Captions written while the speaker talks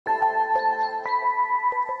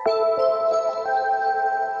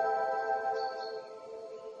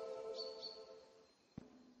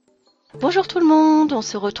Bonjour tout le monde, on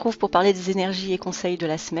se retrouve pour parler des énergies et conseils de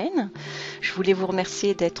la semaine. Je voulais vous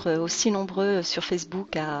remercier d'être aussi nombreux sur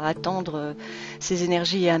Facebook à attendre ces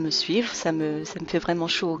énergies et à me suivre, ça me fait vraiment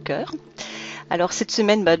chaud au cœur. Alors cette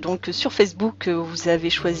semaine, donc sur Facebook, vous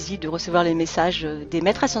avez choisi de recevoir les messages des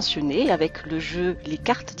Maîtres Ascensionnés avec le jeu Les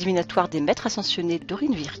Cartes Divinatoires des Maîtres Ascensionnés de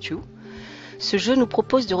Doreen Virtue. Ce jeu nous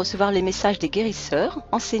propose de recevoir les messages des guérisseurs,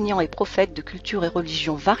 enseignants et prophètes de cultures et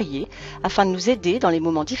religions variées afin de nous aider dans les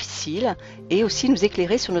moments difficiles et aussi nous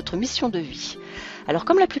éclairer sur notre mission de vie. Alors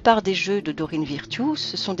comme la plupart des jeux de Doreen Virtue,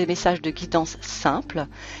 ce sont des messages de guidance simples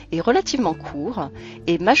et relativement courts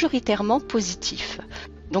et majoritairement positifs.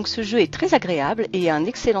 Donc ce jeu est très agréable et un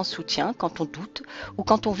excellent soutien quand on doute ou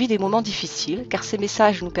quand on vit des moments difficiles, car ces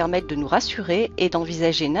messages nous permettent de nous rassurer et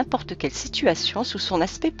d'envisager n'importe quelle situation sous son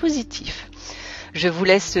aspect positif. Je vous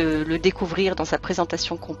laisse le découvrir dans sa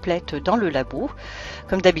présentation complète dans le labo.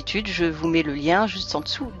 Comme d'habitude, je vous mets le lien juste en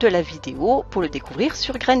dessous de la vidéo pour le découvrir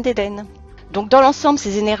sur Graine d'Éden. Donc dans l'ensemble,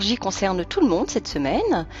 ces énergies concernent tout le monde cette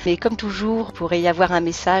semaine, mais comme toujours, il pourrait y avoir un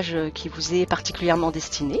message qui vous est particulièrement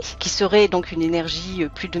destiné, qui serait donc une énergie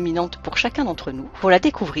plus dominante pour chacun d'entre nous. Pour la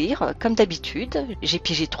découvrir, comme d'habitude, j'ai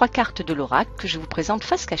pigé 3 cartes de l'oracle que je vous présente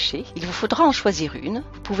face cachée. Il vous faudra en choisir une.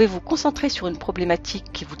 Vous pouvez vous concentrer sur une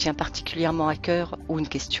problématique qui vous tient particulièrement à cœur ou une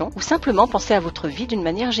question, ou simplement penser à votre vie d'une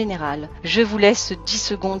manière générale. Je vous laisse 10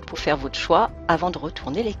 secondes pour faire votre choix avant de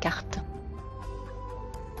retourner les cartes.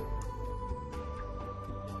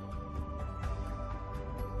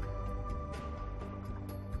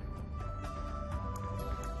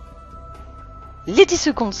 Les 10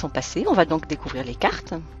 secondes sont passées, on va donc découvrir les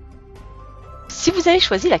cartes. Si vous avez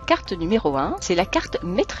choisi la carte numéro 1, c'est la carte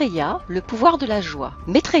Maitreya, le pouvoir de la joie.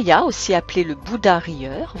 Maitreya, aussi appelé le Bouddha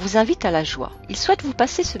rieur, vous invite à la joie. Il souhaite vous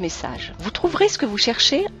passer ce message. Vous trouverez ce que vous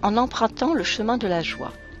cherchez en empruntant le chemin de la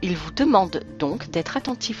joie. Il vous demande donc d'être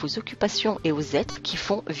attentif aux occupations et aux êtres qui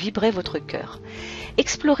font vibrer votre cœur.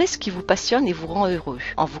 Explorez ce qui vous passionne et vous rend heureux.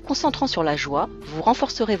 En vous concentrant sur la joie, vous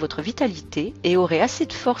renforcerez votre vitalité et aurez assez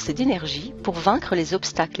de force et d'énergie pour vaincre les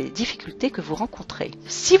obstacles et les difficultés que vous rencontrez.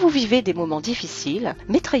 Si vous vivez des moments difficiles,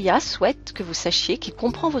 Maitreya souhaite que vous sachiez qu'il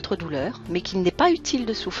comprend votre douleur, mais qu'il n'est pas utile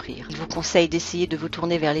de souffrir. Il vous conseille d'essayer de vous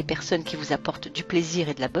tourner vers les personnes qui vous apportent du plaisir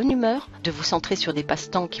et de la bonne humeur, de vous centrer sur des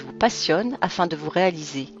passe-temps qui vous passionnent afin de vous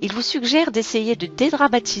réaliser. Il vous suggère d'essayer de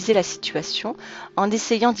dédramatiser la situation en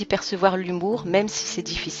essayant d'y percevoir l'humour même si c'est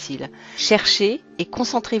difficile. Cherchez et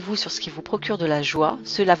concentrez-vous sur ce qui vous procure de la joie,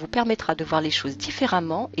 cela vous permettra de voir les choses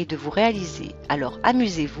différemment et de vous réaliser. Alors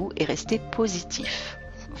amusez-vous et restez positif.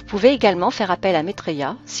 Vous pouvez également faire appel à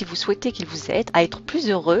Maitreya si vous souhaitez qu'il vous aide à être plus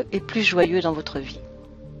heureux et plus joyeux dans votre vie.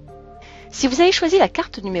 Si vous avez choisi la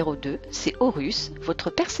carte numéro 2, c'est Horus, votre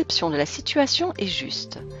perception de la situation est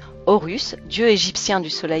juste. Horus, dieu égyptien du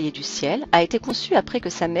soleil et du ciel, a été conçu après que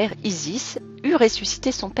sa mère Isis eut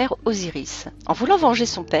ressuscité son père Osiris. En voulant venger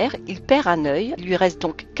son père, il perd un œil, il lui reste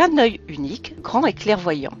donc qu'un œil unique, grand et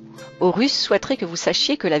clairvoyant. Horus souhaiterait que vous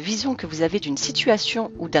sachiez que la vision que vous avez d'une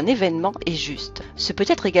situation ou d'un événement est juste. Ce peut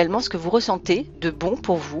être également ce que vous ressentez de bon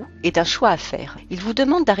pour vous et d'un choix à faire. Il vous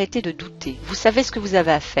demande d'arrêter de douter. Vous savez ce que vous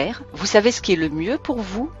avez à faire, vous savez ce qui est le mieux pour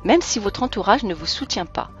vous, même si votre entourage ne vous soutient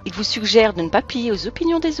pas. Il vous suggère de ne pas plier aux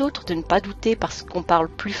opinions des autres, de ne pas douter parce qu'on parle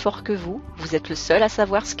plus fort que vous. Vous êtes le seul à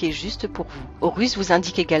savoir ce qui est juste pour vous. Horus vous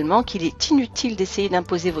indique également qu'il est inutile d'essayer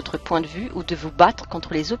d'imposer votre point de vue ou de vous battre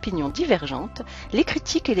contre les opinions divergentes, les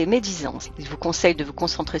critiques et les médisances. Il vous conseille de vous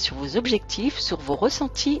concentrer sur vos objectifs, sur vos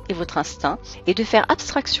ressentis et votre instinct et de faire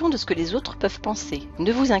abstraction de ce que les autres peuvent penser.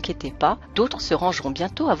 Ne vous inquiétez pas, d'autres se rangeront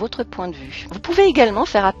bientôt à votre point de vue. Vous pouvez également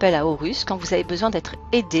faire appel à Horus quand vous avez besoin d'être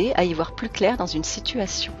aidé à y voir plus clair dans une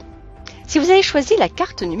situation. Si vous avez choisi la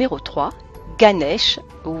carte numéro 3, Ganesh,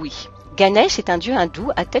 oui. Ganesh est un dieu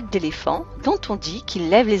hindou à tête d'éléphant dont on dit qu'il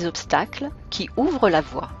lève les obstacles, qui ouvre la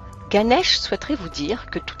voie. Ganesh souhaiterait vous dire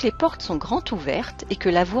que toutes les portes sont grandes ouvertes et que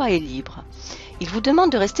la voie est libre. Il vous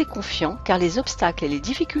demande de rester confiant car les obstacles et les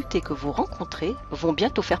difficultés que vous rencontrez vont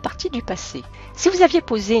bientôt faire partie du passé. Si vous aviez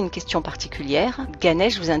posé une question particulière,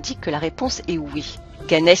 Ganesh vous indique que la réponse est oui.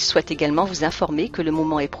 Ganesh souhaite également vous informer que le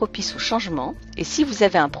moment est propice au changement et si vous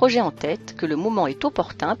avez un projet en tête, que le moment est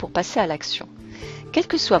opportun pour passer à l'action. Quelle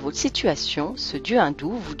que soit votre situation, ce dieu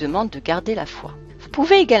hindou vous demande de garder la foi. Vous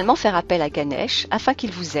pouvez également faire appel à Ganesh afin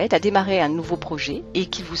qu'il vous aide à démarrer un nouveau projet et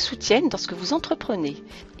qu'il vous soutienne dans ce que vous entreprenez.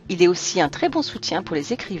 Il est aussi un très bon soutien pour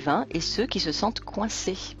les écrivains et ceux qui se sentent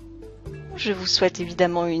coincés. Je vous souhaite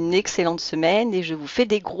évidemment une excellente semaine et je vous fais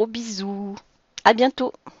des gros bisous. À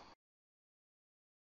bientôt!